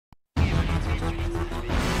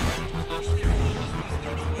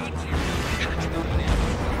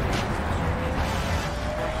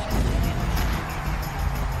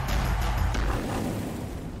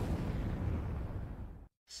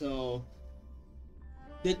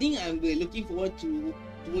the thing I'm looking forward to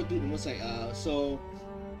the most, like so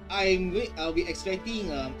I'll be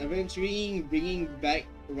expecting adventuring, bringing back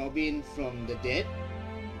Robin from the dead,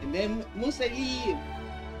 and then most likely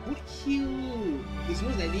Woodhill is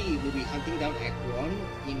most likely will be hunting down Akron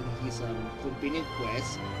in his companion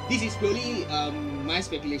quest. This is purely my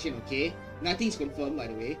speculation, okay? Nothing is confirmed, by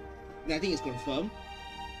the way. Nothing is confirmed.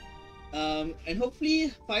 And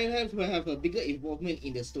hopefully Firehead will have a bigger involvement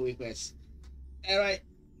in the story quest. Alright,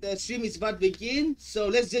 the stream is about to begin, so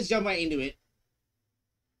let's just jump right into it.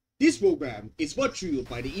 This program is brought to you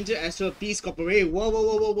by the Inter-Astral Peace Corporation.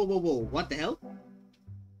 Whoa, what the hell?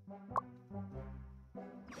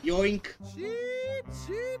 Yoink.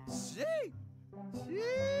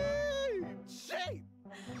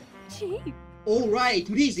 Cheap. Alright,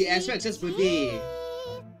 today is the Astral Access birthday.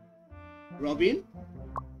 Robin?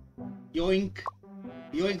 Yoink.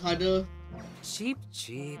 Yoink harder. Cheap.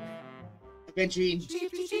 Adventuring.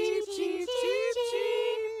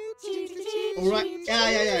 Alright,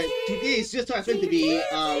 yeah. Today is just so happened to be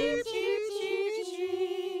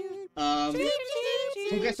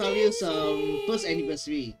Honkai first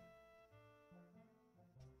anniversary.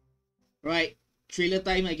 Right, trailer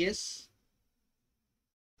time, I guess.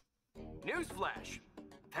 Newsflash!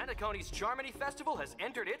 Pentaconi's Charmony Festival has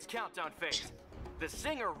entered its countdown phase. The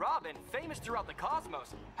singer Robin, famous throughout the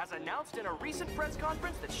cosmos, has announced in a recent press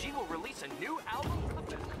conference that she will release a new album for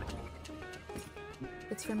the festival.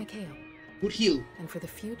 It's for Mikhail. Woodhill. And for the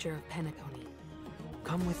future of Pentaconi.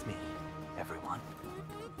 Come with me, everyone.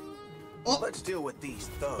 Oh! Let's deal with these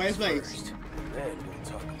thugs Fireflies. first. Then we'll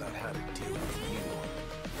talk about how to deal with you.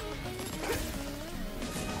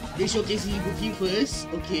 They showcasing Woodhill first,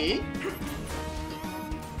 okay.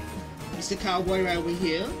 Mr. Cowboy right over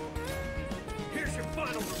here. Here's your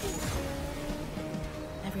final report.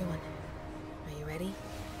 Everyone, are you ready?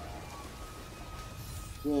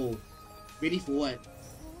 Whoa. Ready for what?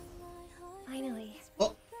 Finally.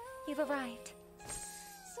 Oh! You've arrived.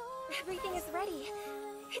 Everything is ready.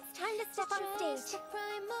 It's time to step on stage.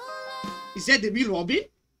 Is that the real Robin?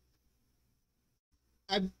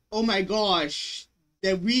 Oh my gosh.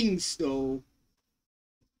 The wings though.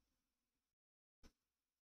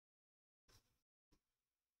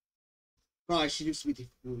 Gosh, she looks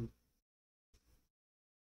beautiful.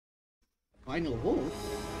 Final hole?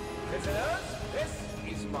 Prisoners, this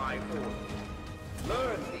is my order.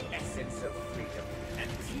 Learn the essence of freedom and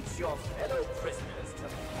teach your fellow prisoners to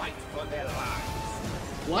fight for their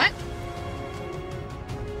lives. What?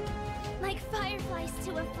 Like fireflies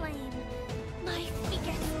to a flame. Life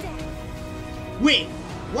begets death. Wait,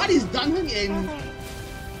 what is Dunhung and Brother,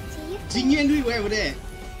 do you Jingyu and Rui over there?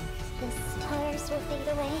 the stars will fade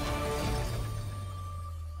away?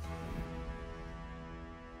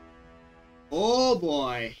 Oh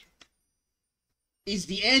boy. It's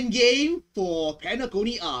the end game for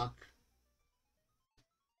Pentaconi Arc.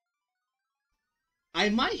 I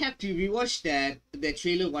might have to rewatch that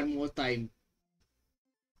trailer one more time.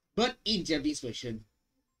 But in Japanese version.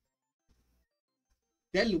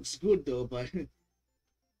 That looks good though, but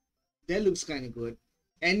that looks kinda good.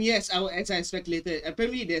 And yes, as I speculated,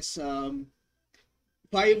 apparently there's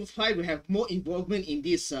Firefly will have more involvement in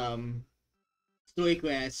this story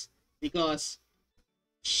quest because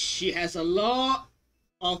she has a lot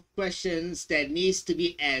of questions that needs to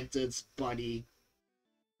be answered, buddy.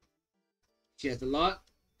 She has a lot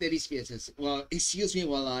that needs to be answered. Well, excuse me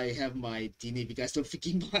while I have my dinner because don't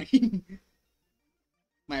freaking mind.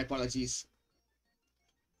 My apologies.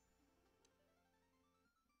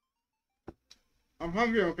 I'm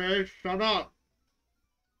hungry, okay? Shut up.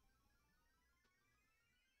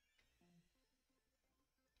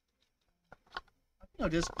 I think I'll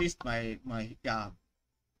just paste my yeah.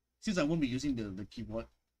 Since I won't be using the keyboard.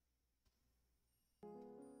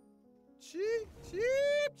 Cheap.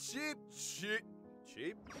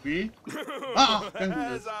 Me? Ah, thank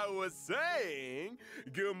As goodness. I was saying,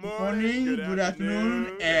 good Good morning, good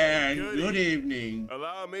afternoon, and good evening. evening.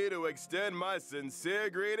 Allow me to extend my sincere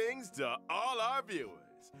greetings to all our viewers.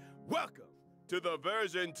 Welcome to the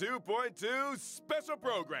version 2.2 special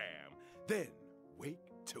program. Then wake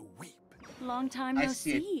to weep. Long time I no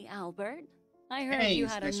see it. see, Albert. I heard Hey, you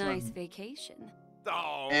had a special nice one. vacation.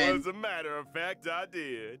 Oh, And- as a matter of fact, I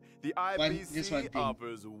did. The just one IPC thing.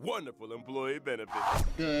 offers wonderful employee benefits.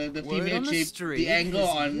 The Word female on the chip, street the angle is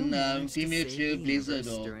on you managed to female save chip the blazer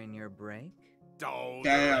universe though. during your break. Oh,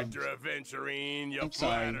 Damn. Director Adventurine, you I'm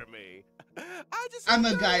sorry. flatter me. I just I'm a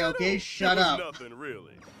enjoyed guy, it okay? all. Shut It was up. Nothing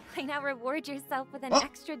really. Why not reward yourself with an Oh.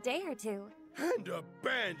 extra day or two? And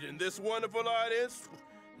abandon this wonderful audience?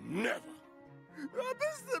 Never. I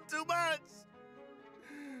miss them too much.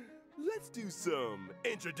 let's do some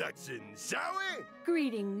introductions, shall we?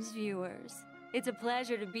 Greetings, viewers. It's a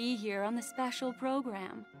pleasure to be here on the special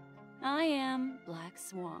program. I am Black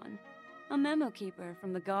Swan, a memo keeper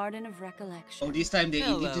from the Garden of Recollection. Oh, this time they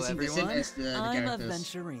Hello, introducing the same everyone. as the I'm characters.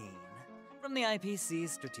 Aventurine from the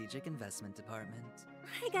IPC's Strategic Investment Department.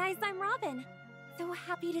 Hi guys, I'm Robin. So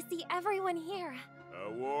happy to see everyone here.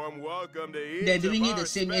 A warm welcome to each They're doing of it the our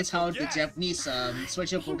same as how the special guests. Japanese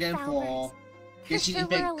special Thanks, program for Albert. There Genshin sure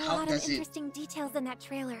were a Impact how lot of does it. interesting details in that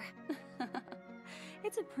trailer.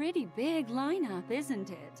 It's a pretty big lineup, isn't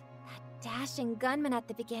it? Dashing gunman at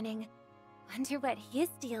the beginning. Wonder what his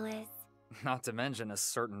deal is. Not to mention a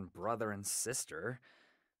certain brother and sister.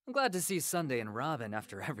 I'm glad to see Sunday and Robin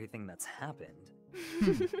after everything that's happened.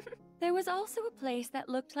 There was also a place that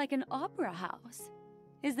looked like an opera house.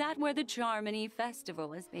 Is that where the Charmony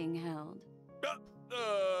Festival is being held?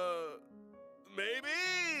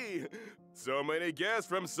 Maybe. So many guests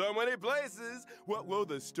from so many places. What will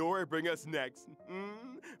the story bring us next?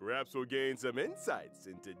 Perhaps we'll gain some insights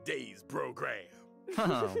in today's program.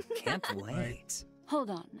 Oh, can't wait. Hold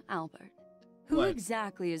on, Albert. Who What?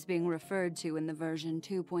 exactly is being referred to in the version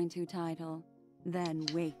 2.2 title? Then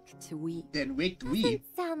Wake to Weep. Then wait to Doesn't weep.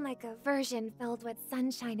 sound like a version filled with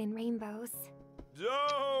sunshine and rainbows.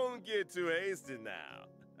 Don't get too hasty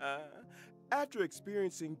now. After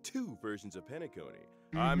experiencing 2 versions of Penacony,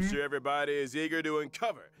 I'm sure everybody is eager to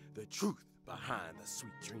uncover the truth behind the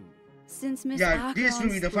sweet dream. Since Miss Yeah, this will Akron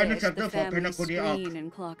be the final split chapter the for family Penacony arc. screen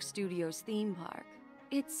in Clock Studios theme park,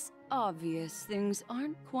 it's obvious things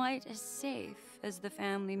aren't quite as safe as the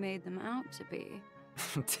family made them out to be.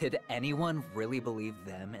 Did anyone really believe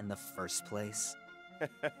them in the first place?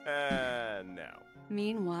 No.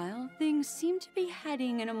 Meanwhile, things seem to be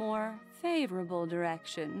heading in a more favorable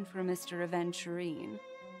direction for Mr. Aventurine.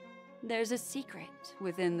 There's a secret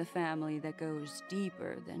within the family that goes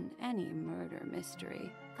deeper than any murder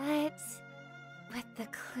mystery. But with the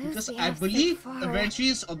clues Because we I have so believe far,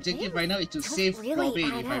 Aventurine's objective right now is to don't save really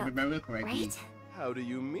Robin, add if I up, remember correctly. right? How do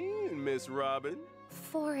you mean, Miss Robin?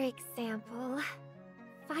 For example,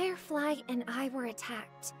 Firefly and I were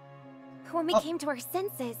attacked. But when we Oh. came to our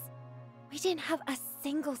senses, we didn't have a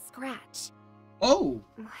single scratch. Oh,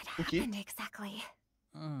 What Okay. happened exactly?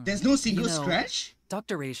 there's no single You know, scratch?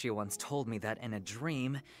 Dr. Ratio once told me that in a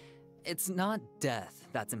dream, it's not death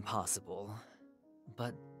that's impossible,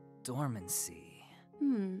 but dormancy. A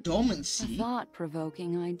Dormancy?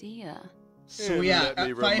 thought-provoking idea. So And yeah, let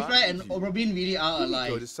me Firefly remind and you, Robin really are Nico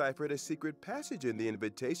alive. deciphered a secret passage in the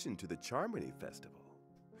invitation to the Charmony Festival.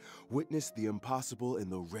 Witness the impossible in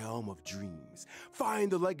the realm of dreams. Find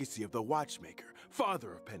the legacy of the Watchmaker,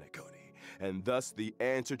 father of Penacony, and thus the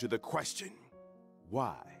answer to the question,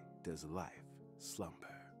 why does life slumber?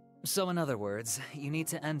 So in other words, you need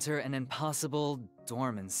to enter an impossible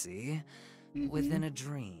dormancy within a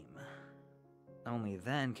dream. Only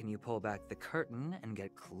then can you pull back the curtain and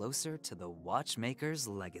get closer to the Watchmaker's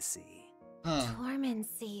legacy. Huh.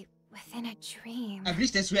 Dormancy within a dream. I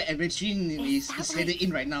believe that's where Aventurine Is is that headed like-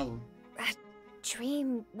 in right now. A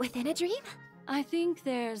dream within a dream? I think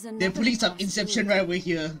there's another They're pulling some Inception right over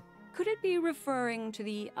here. Could it be referring to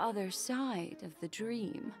the other side of the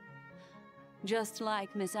dream? Just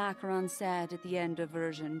like Miss Acheron said at the end of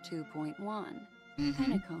version 2.1,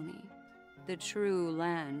 Penacony, the true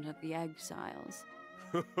land of the exiles.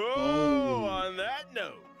 Oh, on that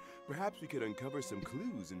note, perhaps we could uncover some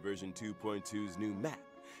clues in version 2.2's new map,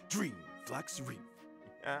 Dream Flux Reef.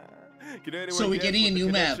 Can anyone So we're guess getting what a the new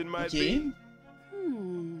map, connection might okay? be?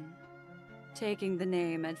 Taking the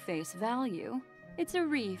name at face value, it's a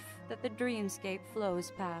reef that the dreamscape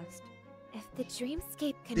flows past. If the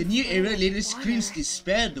dreamscape can The new flow area with later screams water,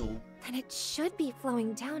 despair though. then it should be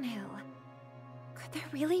flowing downhill. Could there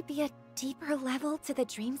really be a deeper level to the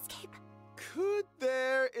dreamscape? Could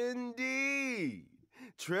there indeed?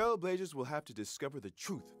 Trailblazers will have to discover the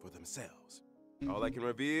truth for themselves. All I can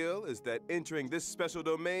reveal is that entering this special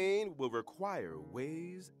domain will require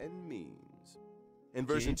ways and means. In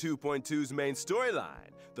version 2.2's main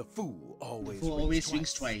storyline, the fool always Fool rings always twice.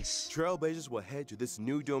 rings twice. Trailblazers will head to this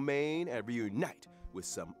new domain and reunite with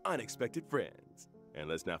some unexpected friends. And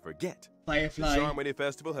let's not forget, Firefly. the Charmony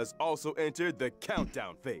Festival has also entered the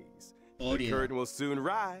countdown phase. Oh The dear. curtain will soon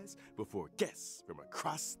rise before guests from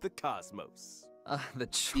across the cosmos. The The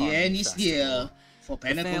Charming end is here Festival. for The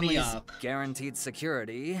Penacony family's arc. guaranteed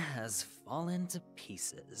security has fallen to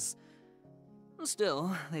pieces.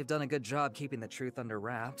 Still, they've done a good job keeping the truth under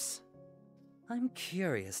wraps. I'm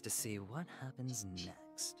curious to see what happens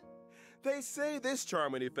next. They say this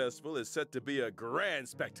Charmony Festival is set to be a grand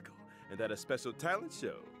spectacle, and that a special talent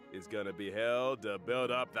show is gonna be held to build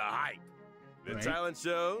up the hype. The Right. talent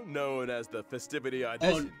show, known as the Festivity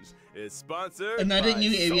Auditions, is sponsored Another by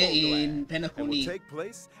new area Soul in Glad, and will Penacony. take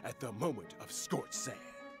place at the moment of scorched sand.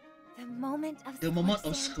 The moment of The moment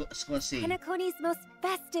of Scorched Sand. Scorsese. Penacony's most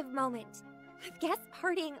festive moment, with guests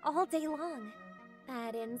partying all day long.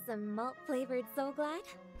 Add in some malt-flavored Soul Glad,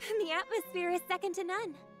 and the atmosphere is second to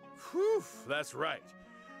none. Whew, that's right.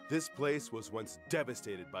 This place was once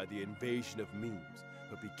devastated by the invasion of memes,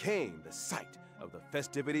 but became the site of the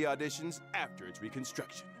Festivity Auditions after its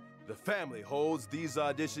reconstruction. The family holds these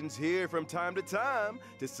auditions here from time to time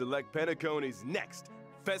to select Penacony's next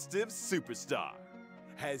festive superstar.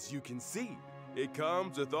 As you can see, it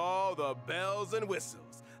comes with all the bells and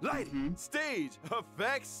whistles, lighting, stage,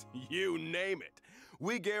 effects, you name it.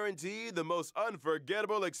 We guarantee the most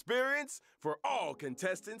unforgettable experience for all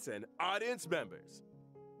contestants and audience members.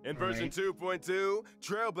 In version 2.2,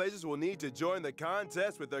 Trailblazers will need to join the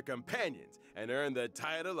contest with their companions and earn the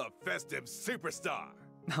title of Festive Superstar.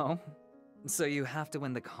 Oh? So you have to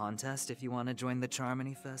win the contest if you want to join the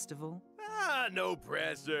Charmony Festival? Ah, no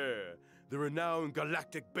pressure. The renowned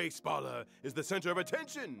galactic baseballer is the center of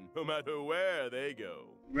attention, no matter where they go.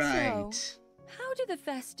 Right. So, how do the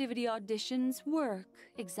festivity auditions work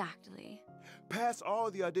exactly? Pass all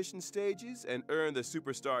the audition stages and earn the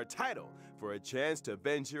superstar title for a chance to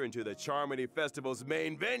venture into the Charmony Festival's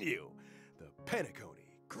main venue, the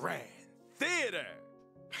Penacony Grand Theater.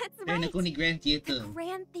 That's right. Penacony Grand The Theater.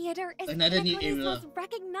 Grand Theater is Another new Penacony's area. most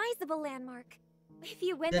recognizable landmark. If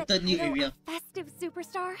you win The the third new title area. of Festive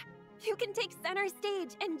Superstar, you can take center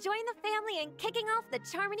stage and join the family in kicking off the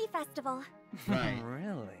Charmony Festival. Right.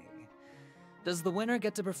 Really? Does the winner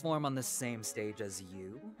get to perform on the same stage as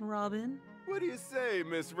you, Robin? What do you say,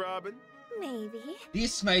 Miss Robin? Maybe.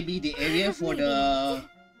 This might be the area for the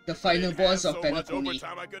final boss of so much Penacony.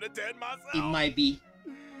 overtime I could attend myself. It might be.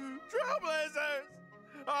 Trailblazers!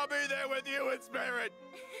 I'll be there with you in spirit.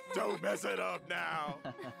 Don't mess it up now.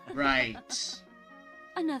 Right.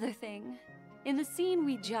 Another thing. In the scene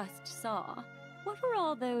we just saw, what were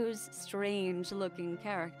all those strange-looking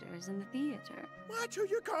characters in the theater? What are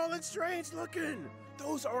you calling strange looking?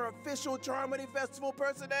 Those are official Charmony Festival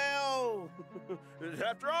personnel.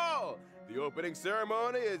 After all, the opening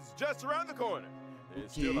ceremony is just around the corner.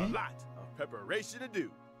 There's still a Okay. lot of preparation to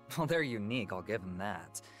do. Well, they're unique, I'll give them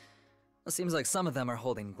that. It seems like some of them are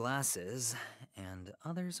holding glasses, and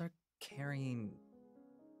others are carrying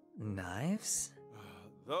knives?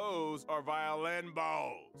 Those are violin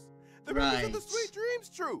bows. The members of the Right. Sweet Dreams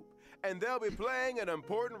troupe, and they'll be playing an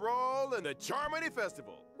important role in the Charmony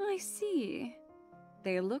Festival. I see.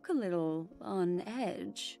 They look a little on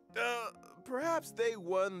edge. Perhaps they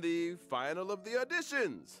won the final of the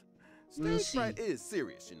auditions. We'll Stage see. fright is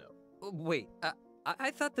serious, you know. Wait,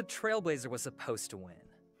 I thought the Trailblazer was supposed to win.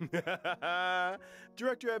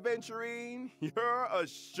 Director Adventurine, you're a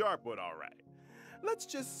sharp one, all right. Let's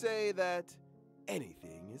just say that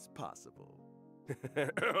anything is possible.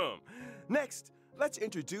 Next, let's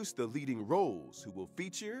introduce the leading roles who will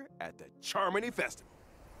feature at the Charmony Festival.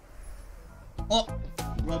 Oh,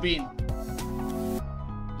 Robin.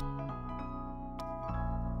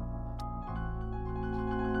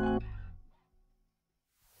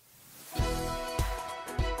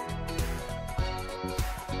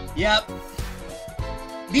 Yep.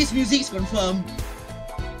 This music's confirmed.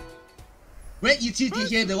 Wait, you two to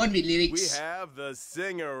hear the one with We lyrics. have the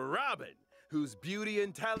singer Robin, whose beauty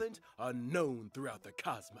and talent are known throughout the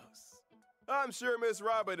cosmos. I'm sure Miss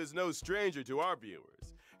Robin is no stranger to our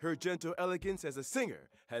viewers. Her gentle elegance as a singer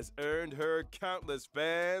has earned her countless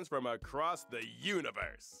fans from across the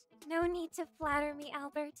universe. No need to flatter me,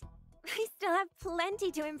 Albert. I still have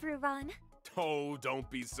plenty to improve on. Oh, don't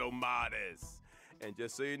be so modest. And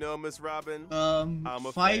just so you know, Miss Robin, I'm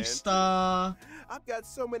a fan, 5-star. I've got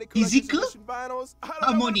so many Physical? collection vinyls, I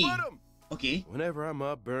don't know where to Harmony. put 'em. Okay. Whenever I'm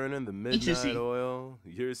up burning the midnight Interesting. oil,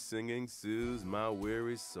 your singing soothes my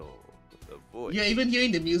weary soul. The voice. You're even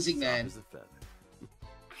hearing the music, soft man. as a feather.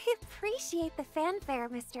 I appreciate the fanfare,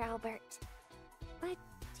 Mr. Albert. But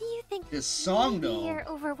do you think The song, maybe though. you're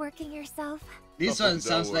overworking yourself? This Oh, one don't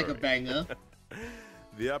sounds like a worry. banger.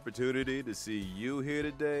 The opportunity to see you here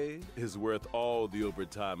today is worth all the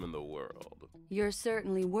overtime in the world. You're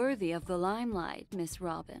certainly worthy of the limelight, Miss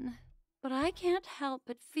Robin. But I can't help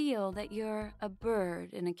but feel that you're a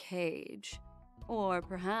bird in a cage. Or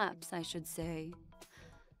perhaps I should say,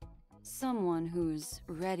 someone who's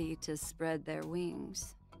ready to spread their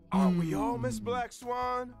wings. Aren't we all, Miss Black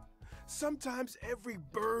Swan? Sometimes every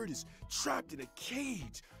bird is trapped in a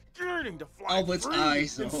cage, yearning to fly Albert's free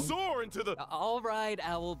eyes, and though. soar into the... All right,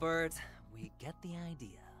 Owlbert. We get the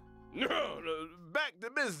idea. No, back to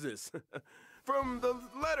business. From the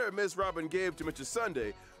letter Miss Robin gave to Mr.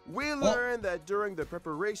 Sunday, we learned that during the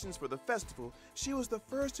preparations for the festival, she was the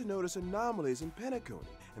first to notice anomalies in Penacony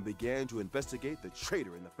and began to investigate the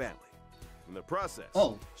traitor in the family. In the process,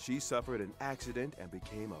 she suffered an accident and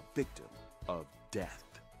became a victim of death.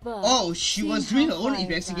 But she was doing her own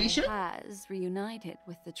investigation? Has reunited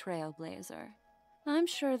with the Trailblazer. I'm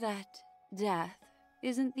sure that death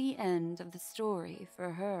isn't the end of the story for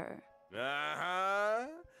her. Uh-huh.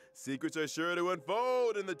 Secrets are sure to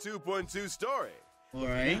unfold in the 2.2 story.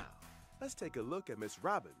 Alright. Now, let's take a look at Miss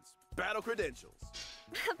Robin's battle credentials.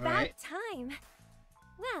 About time.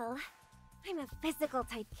 Well, I'm a physical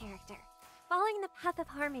type character, following the path of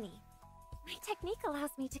harmony. My technique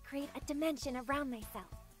allows me to create a dimension around myself.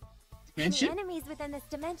 Dimension? And the enemies within this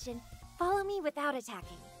dimension follow me without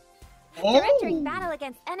attacking. After entering battle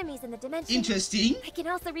against enemies in the dimension, interesting. I can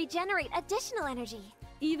also regenerate additional energy.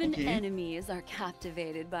 Even enemies are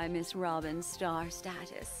captivated by Miss Robin's star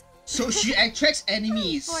status. So she attracts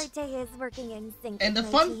enemies. Forte is working in sync And the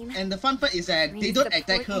with my fun team. and the fun part is that they don't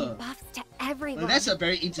attack her. Buffs to everyone. Well, that's a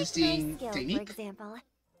very Take my interesting skill, technique. for example,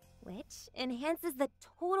 which enhances the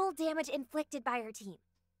total damage inflicted by her team.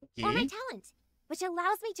 Or my talent, which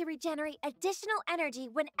allows me to regenerate additional energy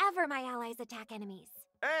whenever my allies attack enemies.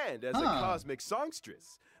 And as a cosmic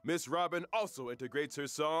songstress, Miss Robin also integrates her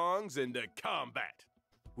songs into combat.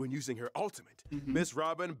 When using her ultimate, Miss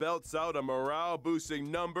Robin belts out a morale-boosting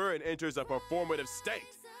number and enters a performative state.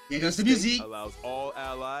 Here goes the This music. state allows all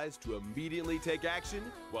allies to immediately take action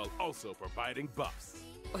while also providing buffs.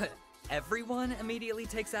 What? Everyone immediately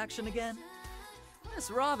takes action again? Miss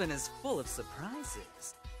Robin is full of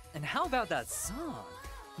surprises. And how about that song?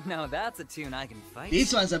 Now that's a tune I can fight.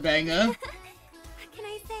 This one's a banger. What can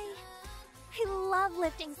I say? I love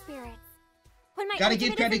lifting spirits. When my Gotta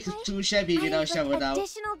give ultimate is credit in play, to Chevy I without inflict shout out.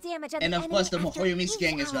 additional damage on And the of course the enemy after Mohoyomi's each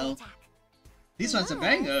gang as ally well. attack. This one's a Plus,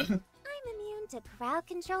 banger. I'm immune to crowd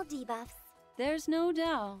control debuffs. There's no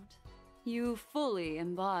doubt. You fully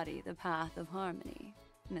embody the path of harmony,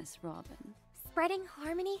 Miss Robin. Spreading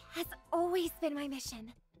harmony has always been my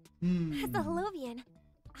mission. As a Holovian,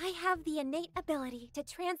 I have the innate ability to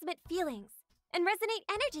transmit feelings and resonate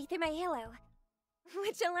energy through my halo,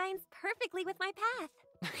 which aligns perfectly with my path.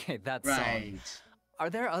 Okay, that song.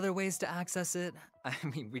 Are there other ways to access it? I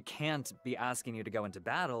mean, we can't be asking you to go into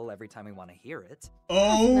battle every time we want to hear it.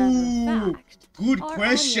 Oh, good Our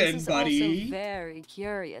question, audience is buddy. also very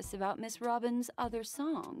curious about Miss Robin's other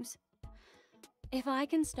songs. If I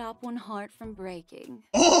can stop one heart from breaking,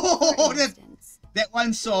 Oh, for instance, that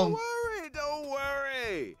one song. Don't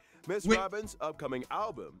worry. Miss Robin's upcoming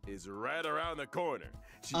album is right around the corner.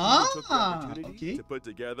 She even took the opportunity to put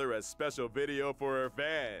together a special video for her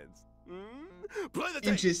fans. Play the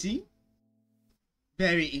tape. Interesting.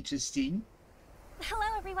 Very interesting. Hello,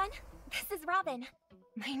 everyone. This is Robin.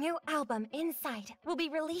 My new album, Inside, will be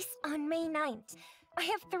released on May 9th. I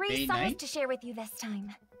have 3 May songs 9th? to share with you this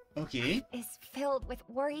time. Okay. Is filled with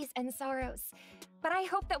worries and sorrows. But I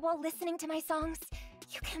hope that while listening to my songs,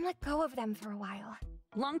 you can let go of them for a while.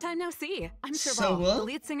 Long time no see. I'm So Cheval, what? the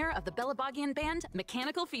lead singer of the Belabogian band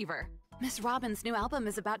Mechanical Fever. Miss Robin's new album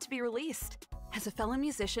is about to be released. As a fellow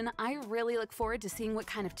musician, I really look forward to seeing what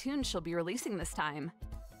kind of tunes she'll be releasing this time.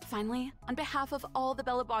 Finally, on behalf of all the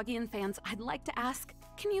Belabogian fans, I'd like to ask,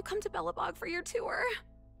 can you come to Belabog for your tour?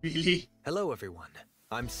 Really? Hello, everyone.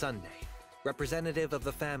 I'm Sunday, representative of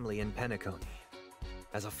the family in Penacony.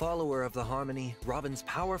 As a follower of the harmony, Robin's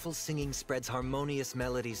powerful singing spreads harmonious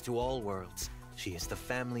melodies to all worlds. She is the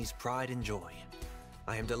family's pride and joy.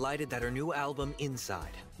 I am delighted that her new album,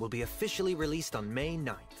 Inside, will be officially released on May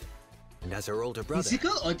 9th. And as her older brother,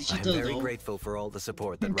 Physical or I digital, am very though? grateful for all the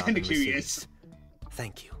support that I'm Robin kinda curious. receives.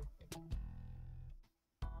 Thank you.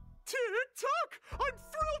 Tick-tock! I'm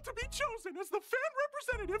thrilled to be chosen as the fan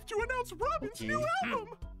representative to announce Robin's new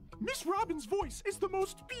album! Miss Robin's voice is the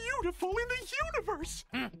most beautiful in the universe!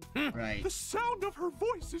 Right. The sound of her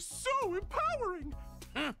voice is so empowering!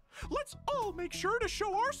 Let's all make sure to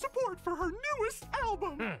show our support for her newest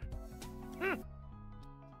album!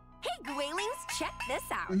 Hey, Gwaylings, check this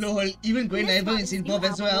out. Lol, even Gwen Miss Evan is Robin's new involved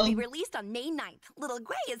as album well. will be released on May 9th. Little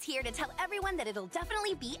Gray is here to tell everyone that it'll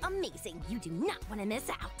definitely be amazing. You do not want to miss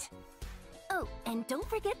out. Oh, and don't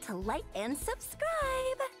forget to like and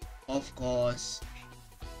subscribe. Of course.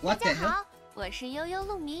 What the 大家 hell? 好，我是悠悠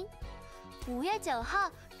鹿鸣。5月9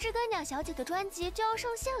号，知更鸟小姐的专辑就要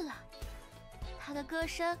上线了。她的歌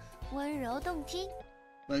声温柔动听，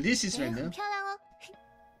 Well, this is 也很 random. 漂亮哦。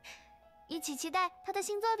一起期待她的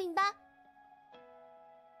新作品吧。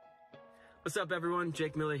What's up, everyone?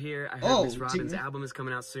 Jake Miller here. I heard Miss Robin's album is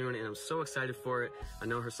coming out soon, and I'm so excited for it. I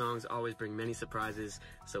know her songs always bring many surprises,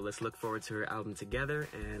 so let's look forward to her album together,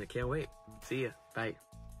 and I can't wait. See ya. Bye.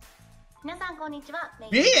 皆さんこんにちは。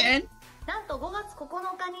メイン。なんと5月9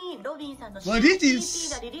日にロビンさんの Well, CD this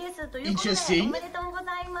is がリリースということで interesting. おめでとうござ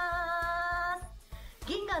います。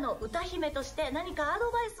銀河の歌姫として何かアド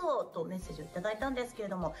バイスをとメッセージをいただいたんですけれ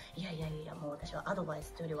ども、いやもう私はアドバイ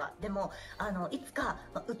スというよりはでもいつか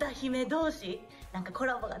歌姫同士なんかコ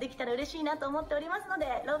ラボができたら嬉しいなと思っておりますの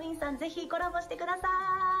で、ロビンさんぜひコラボしてくださ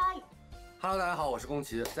い。Hello， 大家好，我是宫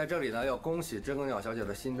崎，在这里呢要恭喜知更鸟小姐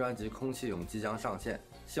的新专辑《空气涌》即将上线，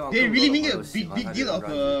希望更多的朋友喜欢她这张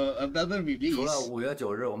专辑。除了5月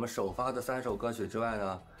9日我们首发的3首歌曲之外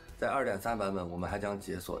呢，在2.3版本我们还将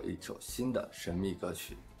解锁一首新的神秘歌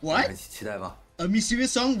曲，我们一起期待吧。A mysterious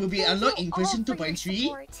song will be unlocked in version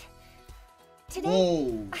 2.3.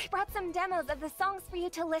 Today, I brought some demos of the songs for you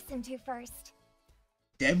to listen to first.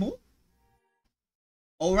 Demo?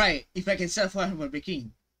 Alright, if I can start for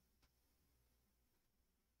breaking.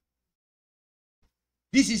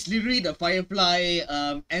 This is literally the Firefly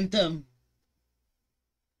anthem.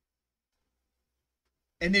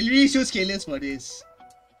 And they really show scalers for this.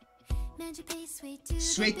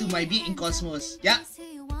 Straight to my beat in Cosmos. Yeah.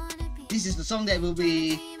 This is the song that will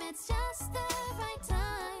be...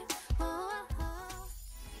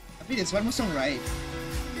 I think there's one more song, right?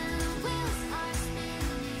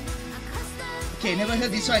 Okay, never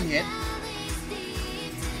heard this one yet.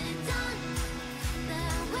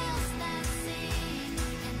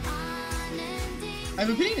 I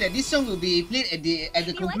have a feeling that this song will be played at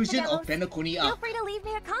the conclusion of Penacony Feel arc. free to leave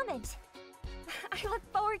me a comment. I look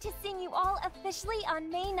forward to seeing you all officially on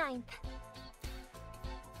May 9th.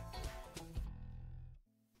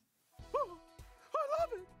 I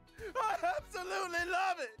love it! I absolutely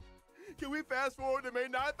love it! Can we fast forward to May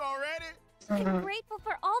 9th already? I'm grateful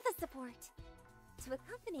for all the support. To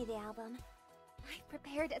accompany the album, I've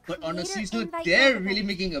prepared a But on a creator serious note, invite they're document, really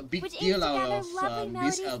making a big which deal aims to out gather of lovely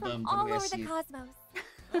this melodies album from all over the progressive. cosmos.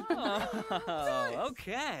 Oh,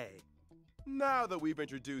 okay. Now that we've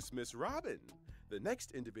introduced Miss Robin, the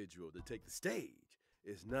next individual to take the stage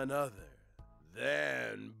is none other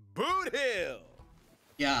than Boot Hill.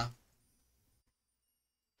 Yeah.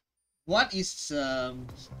 What is the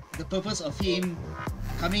purpose of him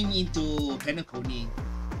coming into Penacony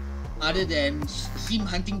other than him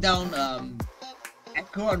hunting down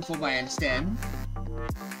Akron, from what I understand?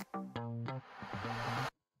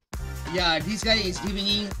 Yeah, this guy is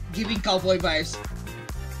giving cowboy vibes.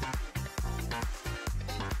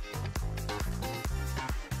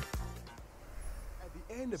 At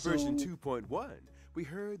the end of version 2.1, we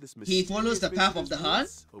heard this he follows the path of the heart.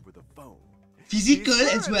 Over the phone. Physical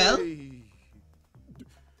as well.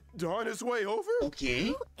 On his way over? Okay.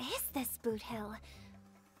 Who is this Boot Hill?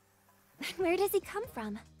 And where does he come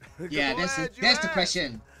from? Yeah, that's the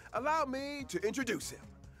question. Allow me to introduce him.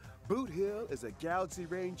 Boot Hill is a Galaxy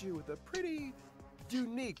Ranger with a pretty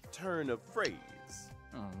unique turn of phrase.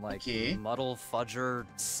 Like muddle fudger,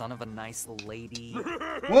 son of a nice lady.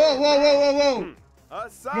 Whoa!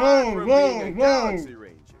 Aside from being a Galaxy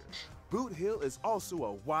Ranger, Boot Hill is also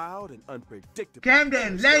a wild and unpredictable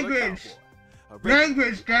Camden, language!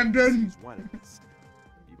 Language, Camden!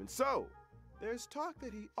 Even so, there's talk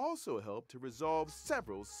that he also helped to resolve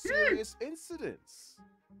several serious incidents.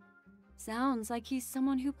 Sounds like he's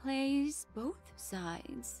someone who plays both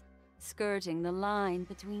sides, skirting the line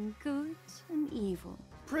between good and evil.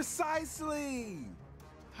 Precisely!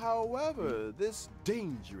 However, this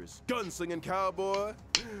dangerous gunslinging cowboy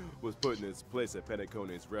was put in his place at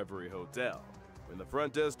Penacony's Reverie Hotel when the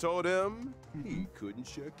front desk told him he couldn't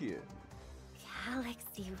check in.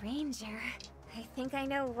 Galaxy Ranger. I think I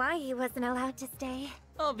know why he wasn't allowed to stay.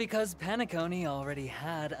 Oh, because Penacony already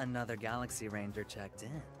had another Galaxy Ranger checked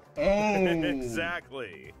in. Oh.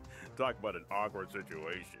 Exactly. Talk about an awkward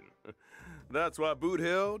situation. That's why Boot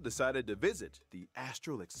Hill decided to visit the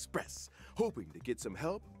Astral Express, hoping to get some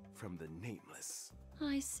help from the Nameless.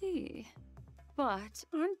 I see. But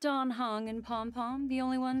aren't Don Hung and Pom Pom the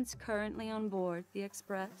only ones currently on board the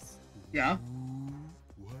Express? Yeah.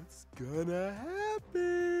 What's gonna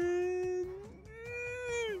happen?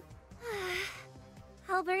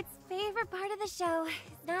 Albert's favorite part of the show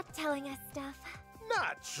is not telling us stuff.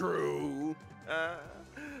 Not true.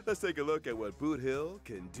 Let's take a look at what Boot Hill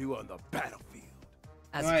can do on the battlefield.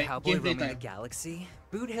 As a cowboy roaming the galaxy,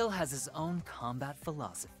 Boot Hill has his own combat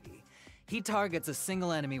philosophy. He targets a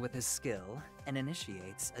single enemy with his skill and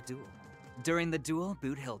initiates a duel. During the duel,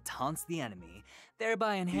 Boot Hill taunts the enemy,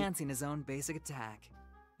 thereby enhancing his own basic attack.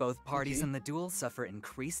 Both parties in the duel suffer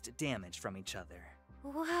increased damage from each other.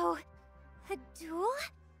 Whoa. A duel?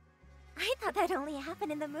 I thought that only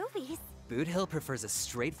happened in the movies. Boot Hill prefers a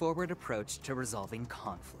straightforward approach to resolving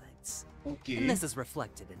conflicts. Okay. And this is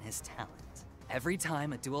reflected in his talent. Every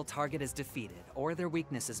time a dual target is defeated or their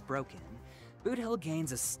weakness is broken, Boot Hill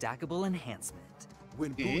gains a stackable enhancement.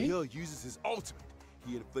 When Boot Hill uses his ultimate,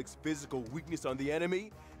 he inflicts physical weakness on the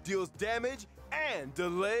enemy, deals damage, and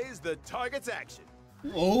delays the target's action.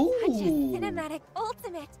 Oh! Such a cinematic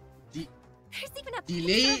ultimate. There's even a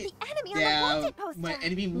picture of the enemy on the wanted poster. My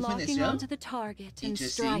enemy movement Locking as well. onto the target and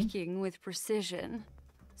striking with precision.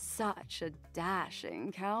 Such a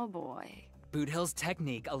dashing cowboy. Boot Hill's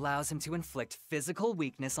technique allows him to inflict physical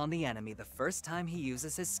weakness on the enemy the first time he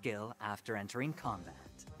uses his skill after entering combat.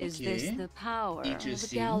 Is this the power of a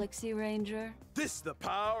Galaxy Ranger? This the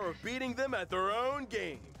power of beating them at their own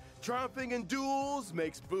game. Triumphing in duels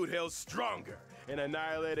makes Boot Hill stronger, and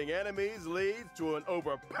annihilating enemies leads to an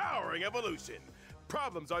overpowering evolution.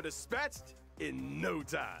 Problems are dispatched in no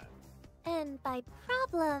time. And by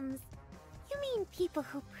problems, you mean people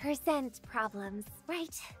who present problems,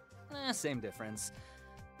 right? Same difference.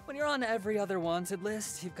 When you're on every other wanted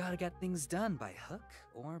list, you've got to get things done by hook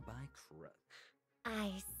or by crook.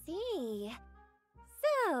 I see.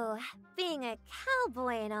 So, being a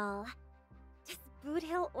cowboy and all, does Boot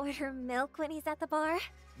Hill order milk when he's at the bar?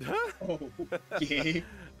 Okay.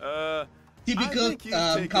 Typical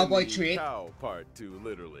cowboy trait. Cow part too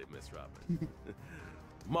literally, Miss Robin.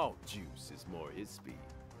 Malt juice is more his speed.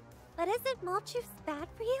 But isn't malt juice bad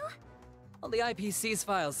for you? Well, the IPC's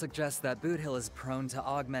files suggest that Boot Hill is prone to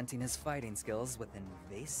augmenting his fighting skills with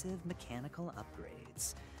invasive mechanical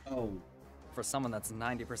upgrades. Oh. For someone that's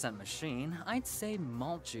 90% machine, I'd say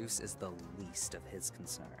malt juice is the least of his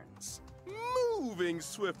concerns. Moving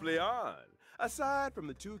swiftly on. Aside from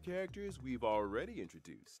the two characters we've already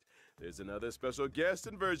introduced, there's another special guest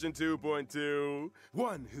in version 2.2.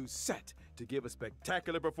 One who's set to give a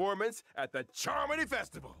spectacular performance at the Charmony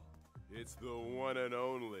Festival. It's the one and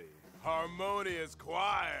only Harmonious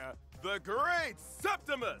Choir, the Great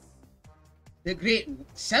Septimus! The Great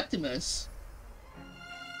Septimus?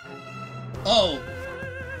 Oh.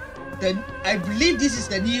 I believe this is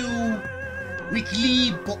the new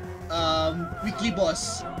weekly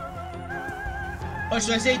boss. Or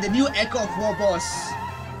should I say the new Echo of War boss?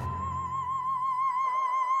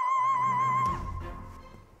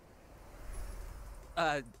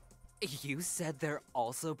 You said they're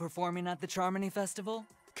also performing at the Charmony Festival?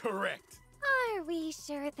 Correct. Are we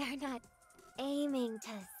sure they're not aiming to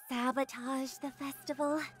sabotage the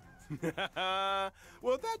festival?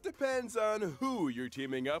 Well, that depends on who you're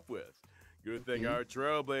teaming up with. Good thing our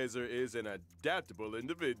Trailblazer is an adaptable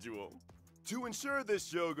individual. To ensure this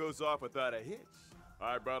show goes off without a hitch,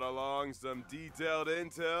 I brought along some detailed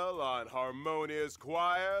intel on Harmonious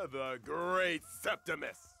Choir, the Great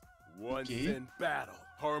Septimus. Once in battle,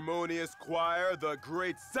 Harmonious Choir, the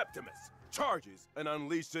Great Septimus, charges and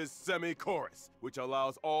unleashes Semi-Chorus, which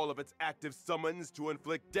allows all of its active summons to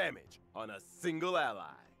inflict damage on a single ally.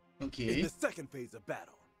 Okay. In the second phase of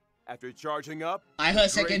battle, after charging up, I heard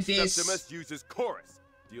second phase. Septimus uses Chorus,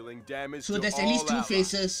 dealing damage to So there's all at least 2 allies.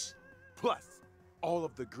 phases. Plus, all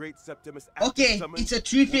of the Great Septimus Okay, summons it's a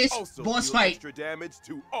 3-phase will also boss deal fight. extra damage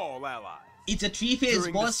to all allies. It's a 3-phase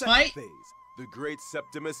During boss the second fight. phase, the Great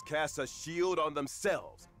Septimus casts a shield on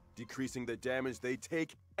themselves, decreasing the damage they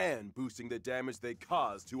take and boosting the damage they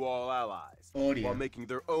cause to all allies, while making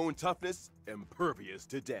their own toughness impervious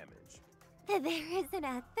to damage. There isn't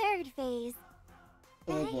a third phase.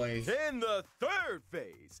 Oh boy. In the third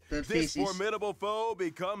phase, Third this phase is- formidable foe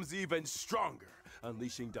becomes even stronger,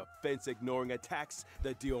 unleashing defense-ignoring attacks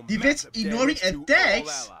that deal Defense massive ignoring damage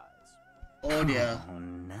attacks? to all allies. Oh dear. Oh,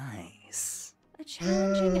 nice. A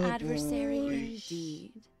challenging Oh, adversary boy.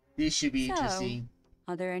 indeed. This should be So, interesting.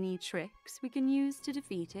 are there any tricks we can use to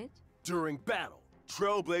defeat it? During battle,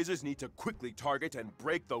 Trailblazers need to quickly target and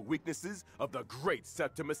break the weaknesses of the Great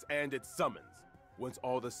Septimus and its summons. Once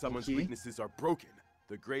all the summons' weaknesses are broken,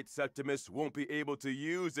 the Great Septimus won't be able to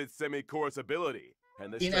use its Semi-Chorus ability,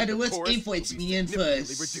 and the In strength other of words, Chorus aim for will its be minion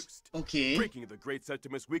significantly first. reduced. Okay. Breaking the Great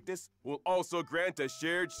Septimus weakness will also grant a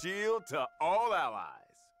shared shield to all allies.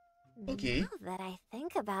 Okay. Now that I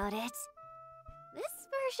think about it, this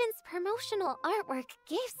version's promotional artwork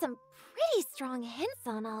gave some pretty strong hints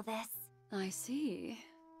on all this. I see.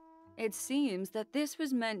 It seems that this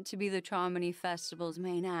was meant to be the Charmony Festival's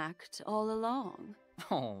main act all along.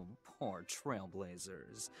 Oh, poor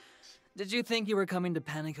Trailblazers. Did you think you were coming to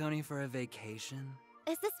Penacony for a vacation?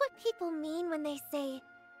 Is this what people mean when they say,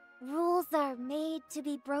 rules are made to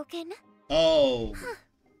be broken? Oh. Huh.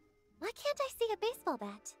 Why can't I see a baseball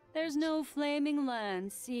bat? There's no flaming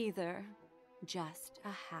lance either. just a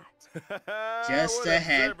hat. Just What a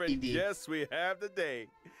hat, observant indeed. guests we have today.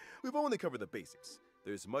 We've only covered the basics.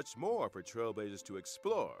 There's much more for Trailblazers to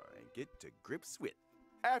explore and get to grips with.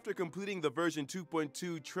 After completing the version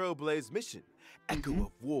 2.2 Trailblaze mission, Echo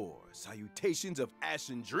of War, Salutations of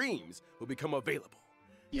Ashen Dreams will become available.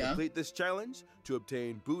 Yeah. Complete this challenge to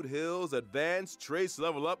obtain Boot Hill's advanced trace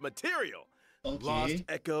level up material. Okay. Lost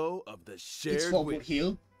Echo of the Shared It's for Wind. Boot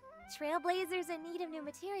Hill. Trailblazers in need of new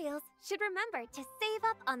materials should remember to save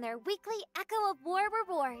up on their weekly Echo of War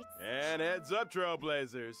rewards. And heads up,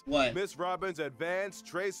 Trailblazers. What? Miss Robin's advanced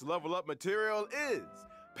trace level up material is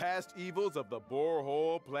Past Evils of the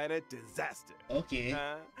Borehole Planet Disaster. Okay.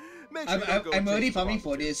 Make sure you don't go I'm already chasing farming the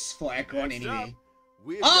for this for Akron Next anyway. up,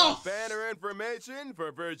 we've Oh! got banner information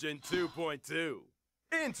for version 2.2.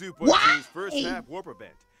 In 2.2's Why? first half warp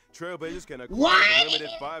event, Trailblazers can acquire Why? the limited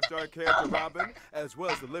 5-star character Robin, as well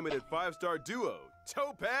as the limited 5-star duo,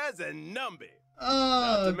 Topaz and Numby.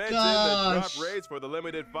 Not Oh to mention the gosh. drop rates for the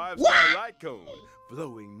limited 5-star What? light cone,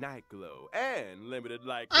 flowing night glow, and limited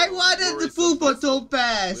light I cone. wanted the Worrisome food for Blissful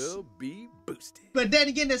Topaz. Will be boosted. But then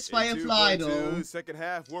again, there's In Firefly 2.2's though. second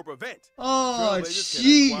half warp event, Oh, Trailblazers can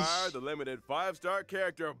jeez. acquire the limited 5-star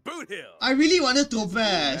character Boot Hill. I really wanted Master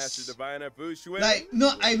Topaz. Diviner Fu Shui Like, no,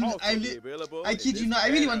 will I also be available I in kid this you not, I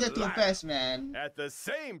really banner wanted line. Topaz, man. At the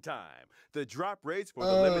same time, the drop rates for the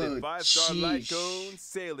Oh, limited 5-star light sheesh. cone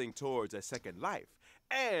sailing towards a second life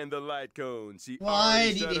and the light cone she Why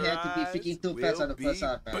already did shut they her have to be eyes freaking Topaz will on the first be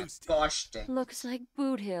half, man? boosted. Gosh dang. Looks like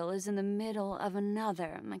Boot Hill is in the middle of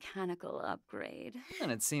another mechanical upgrade.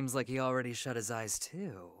 And it seems like he already shut his eyes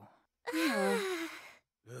too.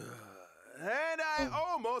 And I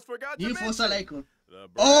almost forgot to New mention Forza Lycon. the brand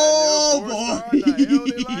Oh new 4-star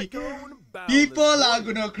Naomi light boy! cone Boundless People are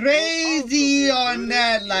Warrior gonna will crazy also be on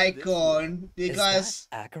that included in this Lycon because Is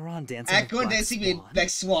that Acheron dancing Akron with Black dancing with Swan? Black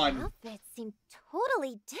Swan. Outfits seem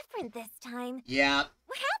totally different this time. Yeah.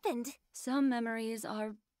 What happened? Some memories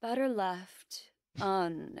are better left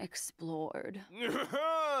unexplored.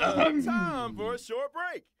 Time for a short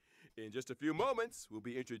break. In just a few moments, we'll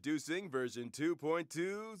be introducing version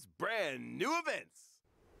 2.2's brand new events.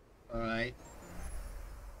 Alright.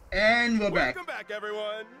 And we're back. Welcome back,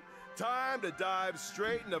 everyone. Time to dive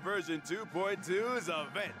straight into version 2.2's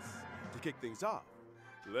events. To kick things off,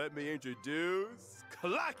 let me introduce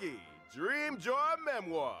Clocky Dream Joy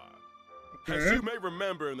Memoir. As you may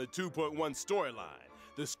remember in the 2.1 storyline,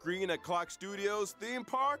 the screen at Clock Studios theme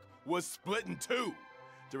park was split in two.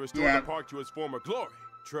 To restore the park to its former glory,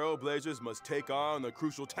 Trailblazers must take on the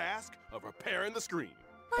crucial task of repairing the screen.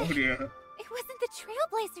 Oh dear. It wasn't the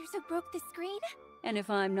Trailblazers who broke the screen. And if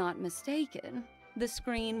I'm not mistaken, the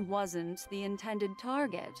screen wasn't the intended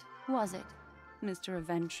target, was it, Mr.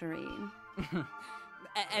 Aventurine?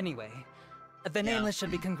 Anyway, the Nameless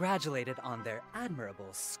should be congratulated on their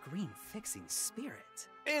admirable screen-fixing spirit.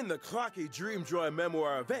 In the Clocky Dream Joy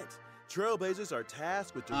Memoir event, Trailblazers are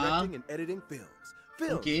tasked with directing and editing films.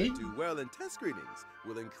 Films that do well in test screenings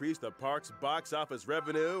will increase the park's box office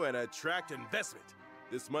revenue and attract investment.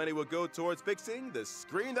 This money will go towards fixing the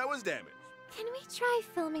screen that was damaged. Can we try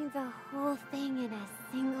filming the whole thing in a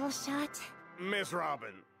single shot? Miss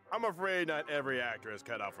Robin, I'm afraid not every actor is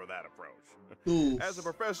cut out for that approach. As a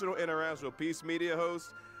professional international peace media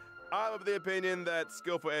host, I'm of the opinion that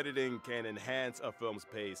skillful editing can enhance a film's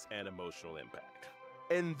pace and emotional impact.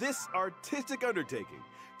 In this artistic undertaking,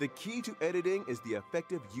 the key to editing is the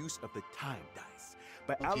effective use of the time dice.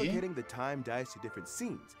 By allocating the time dice to different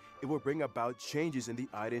scenes, it will bring about changes in the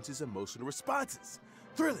audience's emotional responses.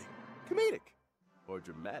 Thrilling, comedic, or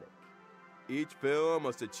dramatic. Each film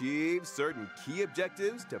must achieve certain key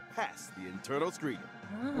objectives to pass the internal screening.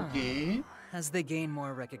 Okay. As they gain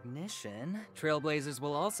more recognition, Trailblazers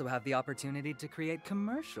will also have the opportunity to create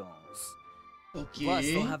commercials. Plus,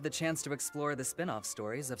 they'll have the chance to explore the spin-off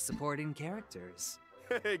stories of supporting characters.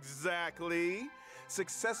 Exactly.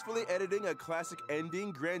 Successfully editing a classic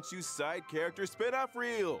ending grants you side character spin-off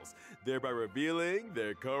reels, thereby revealing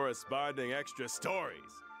their corresponding extra stories.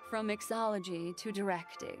 From mixology to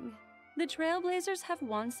directing, the Trailblazers have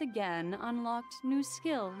once again unlocked new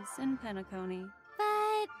skills in Penacony.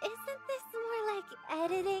 But isn't this more like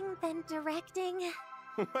editing than directing?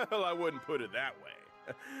 Well, I wouldn't put it that way.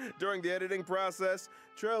 During the editing process,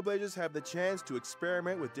 Trailblazers have the chance to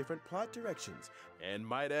experiment with different plot directions and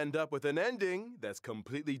might end up with an ending that's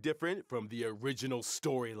completely different from the original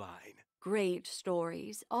storyline. Great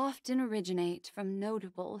stories often originate from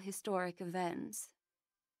notable historic events.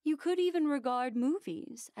 You could even regard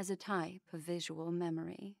movies as a type of visual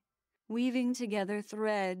memory, weaving together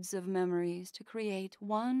threads of memories to create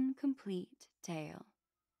one complete tale.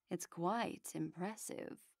 It's quite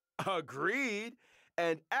impressive. Agreed.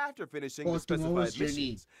 And after finishing the specified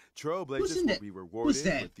missions, Trailblazers will be rewarded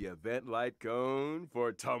with the event light cone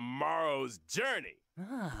for tomorrow's journey.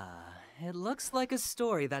 Ah, it looks like a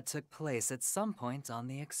story that took place at some point on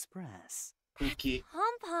the Express. Okay.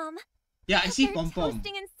 Pom-pom. Yeah, I see They're Pom-pom.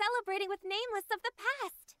 toasting and celebrating with Nameless of the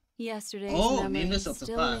past. Yesterday's Nameless memories of the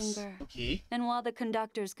still past. linger. Okay. And while the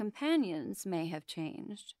conductor's companions may have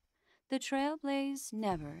changed, the Trailblaze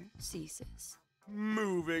never ceases.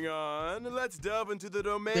 Moving on, let's delve into the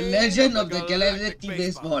domain. The Legend of the Galactic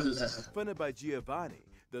Baseballer. Funded by Giovanni,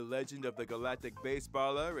 the Legend of the Galactic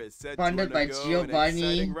Baseballer is set Funded to by undergo Giovanni. an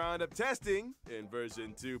exciting round of testing in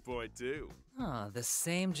version 2.2. Ah, the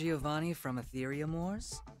same Giovanni from Ethereum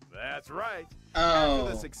Wars? That's right. Oh.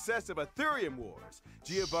 After the success of Ethereum Wars,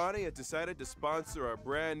 Giovanni has decided to sponsor a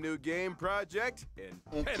brand new game project in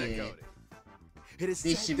Penacony. It is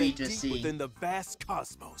This said should be that deep interesting. within the vast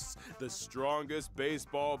cosmos, the strongest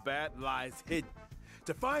baseball bat lies hidden.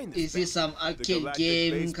 To find this Is this some the arcade Galactic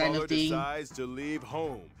game kind of Baseballer thing? decides to leave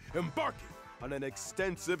home, embarking on an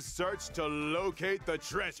extensive search to locate the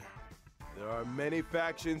treasure. There are many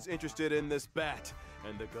factions interested in this bat,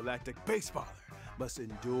 and the Galactic Baseballer must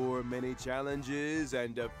endure many challenges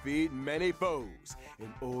and defeat many foes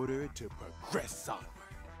in order to progress onward.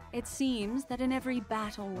 It seems that in every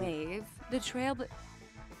battle wave, the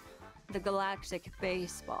Galactic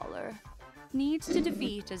Baseballer needs to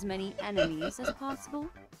defeat as many enemies as possible,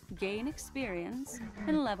 gain experience,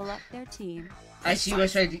 and level up their team. I see what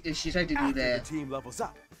she tried to do After there. the team levels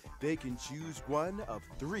up, they can choose one of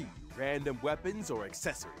 3 random weapons or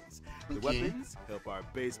accessories. The Okay. weapons help our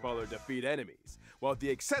baseballer defeat enemies, while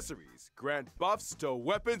the accessories grant buffs to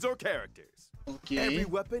weapons or characters. Okay. Every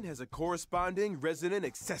weapon has a corresponding resonant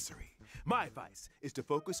accessory. My advice is to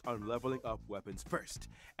focus on leveling up weapons first.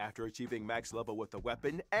 After achieving max level with a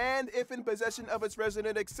weapon, and if in possession of its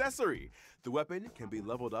resonant accessory, the weapon can be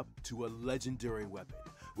leveled up to a legendary weapon,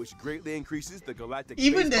 which greatly increases the Galactic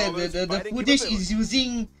Even Baseballer's the fighting footage capability. is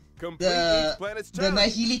using Complete each the planet's the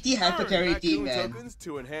challenge. Nihility Earn hypercarity, Raccoon man. tokens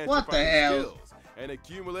to enhance What your the fighting hell? skills and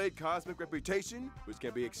accumulate cosmic reputation, which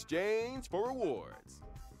can be exchanged for rewards.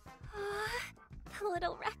 The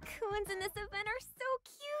little raccoons in this event are so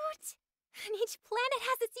cute. And each planet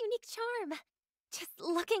has its unique charm. Just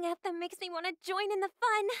looking at them makes me want to join in the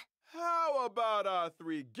fun. How about our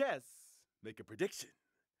 3 guests make a prediction?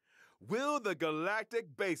 Will the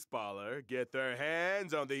Galactic Baseballer get their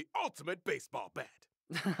hands on the ultimate baseball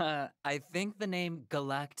bat? I think the name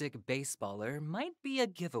Galactic Baseballer might be a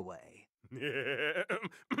giveaway.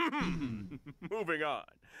 Moving on.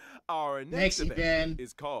 Our Next next event event.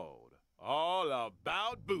 is called All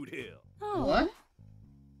About Boot Hill. Oh. What?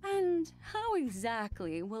 And how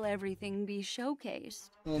exactly will everything be showcased?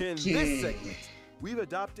 In this segment, we've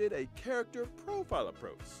adopted a character profile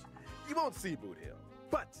approach. You won't see Boot Hill,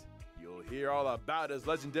 but you'll hear all about his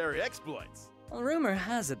legendary exploits. Well, rumor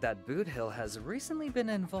has it that Boot Hill has recently been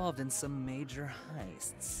involved in some major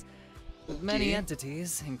heists, with many Okay.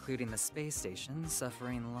 entities, including the space station,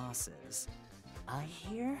 suffering losses. I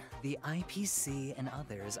hear the IPC and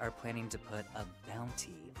others are planning to put a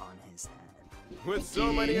bounty on his head. With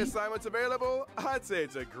so many Okay. assignments available, I'd say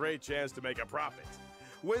it's a great chance to make a profit.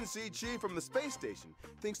 Wen-Si Chi from the space station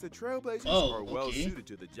thinks the Trailblazers are well okay. suited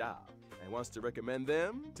to the job and wants to recommend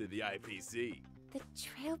them to the IPC. The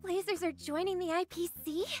Trailblazers are joining the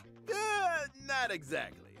IPC? Not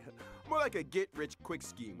exactly. More like a get-rich-quick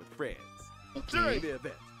scheme with friends. Okay. During the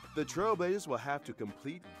event, the Trailblazers will have to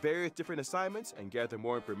complete various different assignments and gather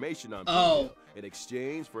more information on people in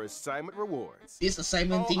exchange for assignment rewards. This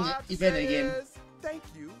assignment thing All I have to event say again. is, thank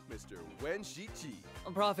you, Mr. Wen-Si Chi.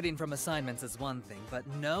 Profiting from assignments is one thing, but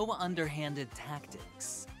no underhanded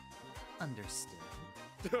tactics.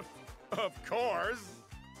 Understood. Of course.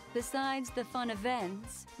 Besides the fun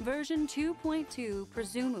events, version 2.2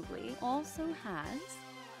 presumably also has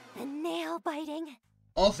the nail biting.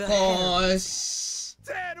 Of course.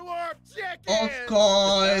 10 warp chicken! Of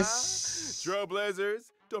course.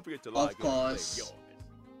 Trailblazers, don't forget to log on and play yours.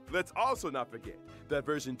 Let's also not forget that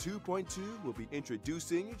version 2.2 will be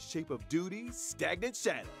introducing Shape of Duty Stagnant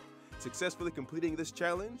Shadow. Successfully completing this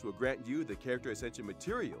challenge will grant you the Character Ascension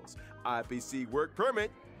Materials IPC work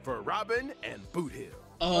permit for Robin and Boot Hill.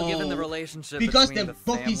 Well, given the relationship because between they're the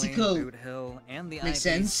both family, physical. Boot Hill, and the Makes IPC,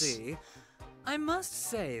 sense. I must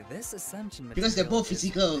say this ascension material Because they're both is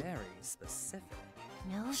physical. very specific.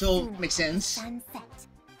 No So, sooner makes had the sense. sun set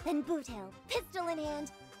than Boot Hill, pistol in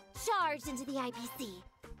hand, charged into the IPC.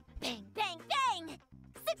 Bang, bang, bang!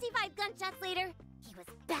 65 gunshots later, he was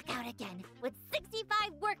back out again with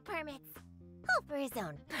 65 work permits. all for his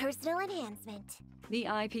own personal enhancement. The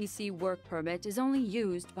IPC work permit is only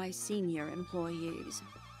used by senior employees.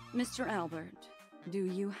 Mr. Albert, do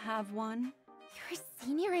you have one? You're a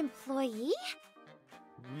senior employee?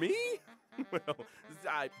 Me? Well,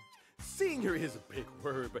 senior is a big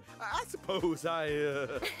word, but I suppose I,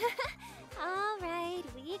 All right,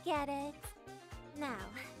 we get it. Now,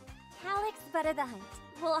 Calyx Butter the Hunt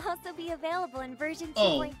will also be available in version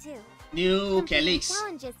 2.2. New Calyx.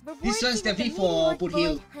 This one's definitely for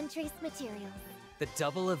Puthill. Huntress materials. The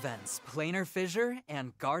double events, Planar Fissure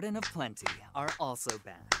and Garden of Plenty, are also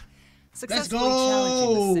back. Successfully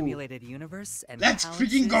challenging the simulated universe and let's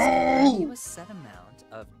freaking go! Can you a set amount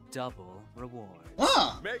of double rewards.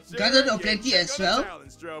 Oh, sure Garden of Plenty as well.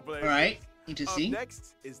 All right, interesting. Up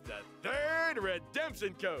next is the third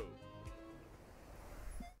redemption code.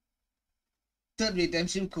 Third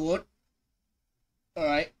redemption code. All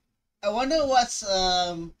right. I wonder what's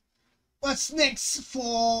next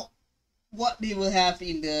for what they will have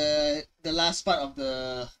in the last part of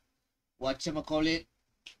the whatchamacallit,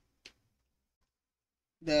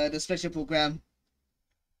 the special program.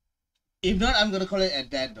 If not, I'm gonna call it at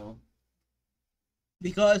that though.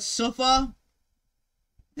 Because so far,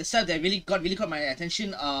 the stuff that really caught my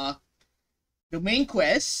attention are the main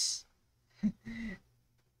quests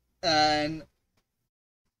and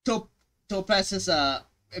Topaz's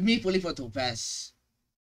me pulling for Topaz.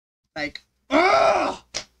 Like, oh!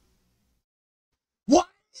 Why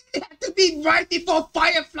did it have to be right before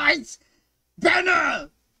Firefly's banner?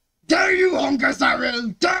 Damn you, Honkai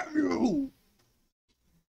Siren! Damn you!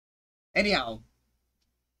 Anyhow,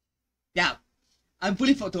 yeah, I'm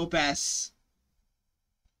pulling for Topaz.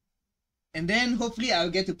 And then hopefully I'll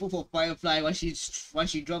get to pull for Firefly once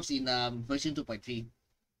she drops in version 2.3.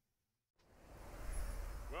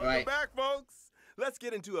 Welcome back, folks. Let's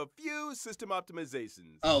get into a few system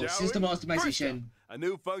optimizations. Oh, system optimization. A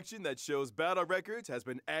new function that shows battle records has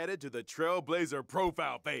been added to the Trailblazer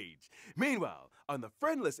profile page. Meanwhile, on the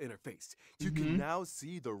friendless interface, you can now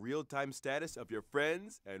see the real-time status of your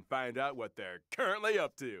friends and find out what they're currently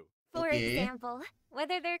up to. For example,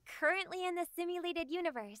 whether they're currently in the simulated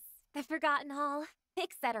universe, the Forgotten Hall,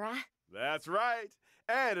 etc. That's right.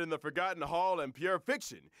 And in the Forgotten Hall and Pure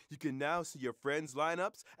Fiction, you can now see your friends'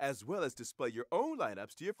 lineups as well as display your own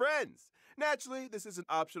lineups to your friends. Naturally, this is an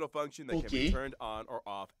optional function that can be turned on or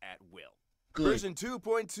off at will. Good. Version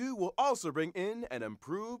 2.2 will also bring in an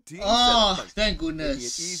improved team setup function, thank goodness. making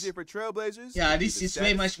it easier for Trailblazers. Yeah, to this see is the way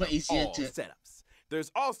status much more of easier all to setups.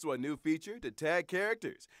 There's also a new feature to tag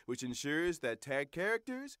characters, which ensures that tag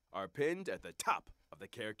characters are pinned at the top of the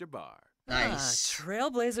character bar. Nice.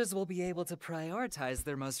 Trailblazers will be able to prioritize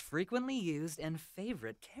their most frequently used and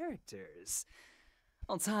favorite characters.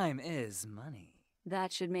 Well, time is money.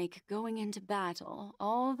 That should make going into battle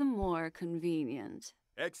all the more convenient.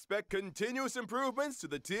 Expect continuous improvements to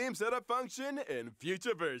the team setup function in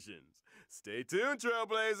future versions. Stay tuned,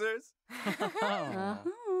 Trailblazers!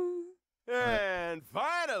 And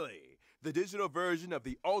finally, the digital version of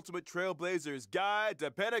the Ultimate Trailblazers Guide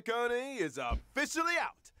to Penacony is officially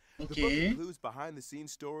out. The book includes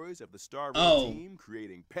behind-the-scenes stories of the Star Road team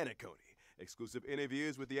creating Penacony, exclusive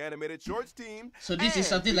interviews with the animated shorts team. So this is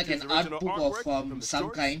something like an art book of some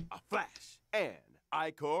shorts, kind. A Flash and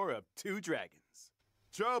Ichor of 2 Dragons.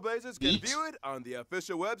 Trailblazers can view it on the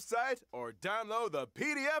official website or download the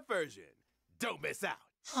PDF version. Don't miss out.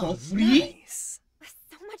 For free? Nice.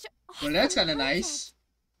 So much awesome Well, that's kind of content. nice.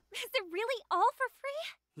 Is it really all for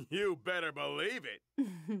free? You better believe it.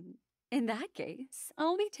 In that case,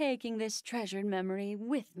 I'll be taking this treasured memory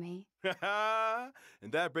with me.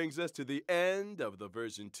 And that brings us to the end of the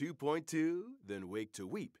version 2.2, then Wake to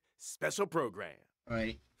Weep special program. All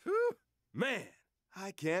right. Whew. Man,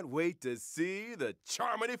 I can't wait to see the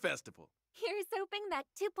Charmony Festival. Here's hoping that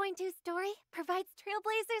 2.2 story provides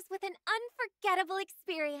Trailblazers with an unforgettable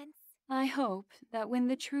experience. I hope that when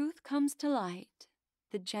the truth comes to light,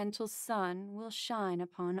 the gentle sun will shine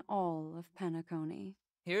upon all of Penacony.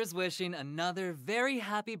 Here's wishing another very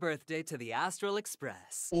happy birthday to the Astral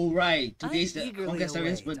Express. All right, today's the eagerly Honkai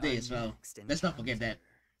Siren's await birthday our as well. next Let's not forget that.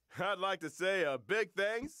 I'd like to say a big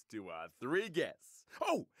thanks to our 3 guests.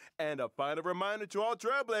 Oh, and a final reminder to all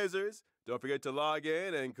Trailblazers. Don't forget to log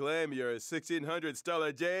in and claim your 1,600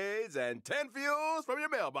 Stellar Jades and 10 fuels from your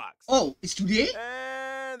mailbox. Oh, it's today?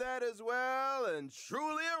 And that is well and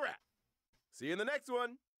truly a wrap. See you in the next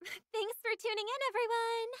one. Thanks for tuning in,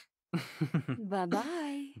 everyone.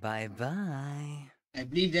 Bye-bye. Bye-bye. I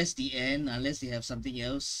believe that's the end, unless they have something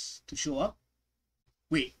else to show up.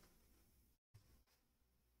 Wait.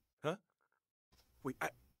 Huh? Wait,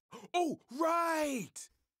 Oh, right!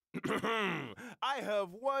 I have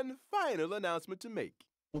one final announcement to make.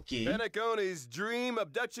 Okay. Penacony's Dream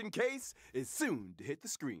Abduction Case is soon to hit the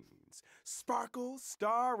screens. Sparkle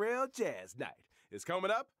Star Rail Jazz Night is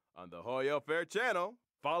coming up on the Hoyo Fair channel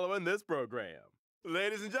following this program.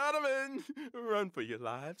 Ladies and gentlemen, run for your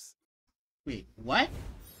lives. Wait, what?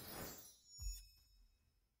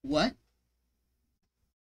 What?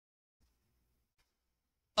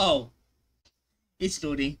 Oh. It's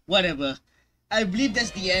loading. Whatever. I believe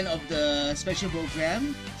that's the end of the special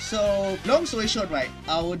program. So, long story short, right,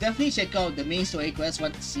 I will definitely check out the main story quest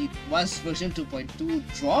once version 2.2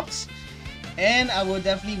 drops. And I will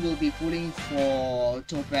definitely be pulling for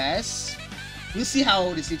Topaz. We'll see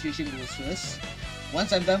how the situation goes first.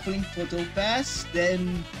 Once I'm done pulling for Topaz,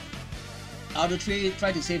 then I'll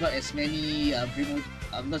try to save up as many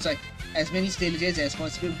as many stages as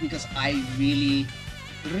possible, because I really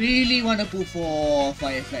want to pull for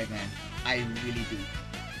Firefly, man. I really do.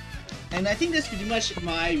 And I think that's pretty much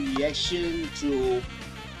my reaction to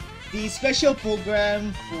the special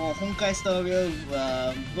program for Honkai Star Rail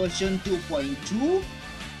version 2.2.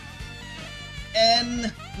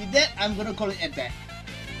 And with that, I'm gonna call it at that.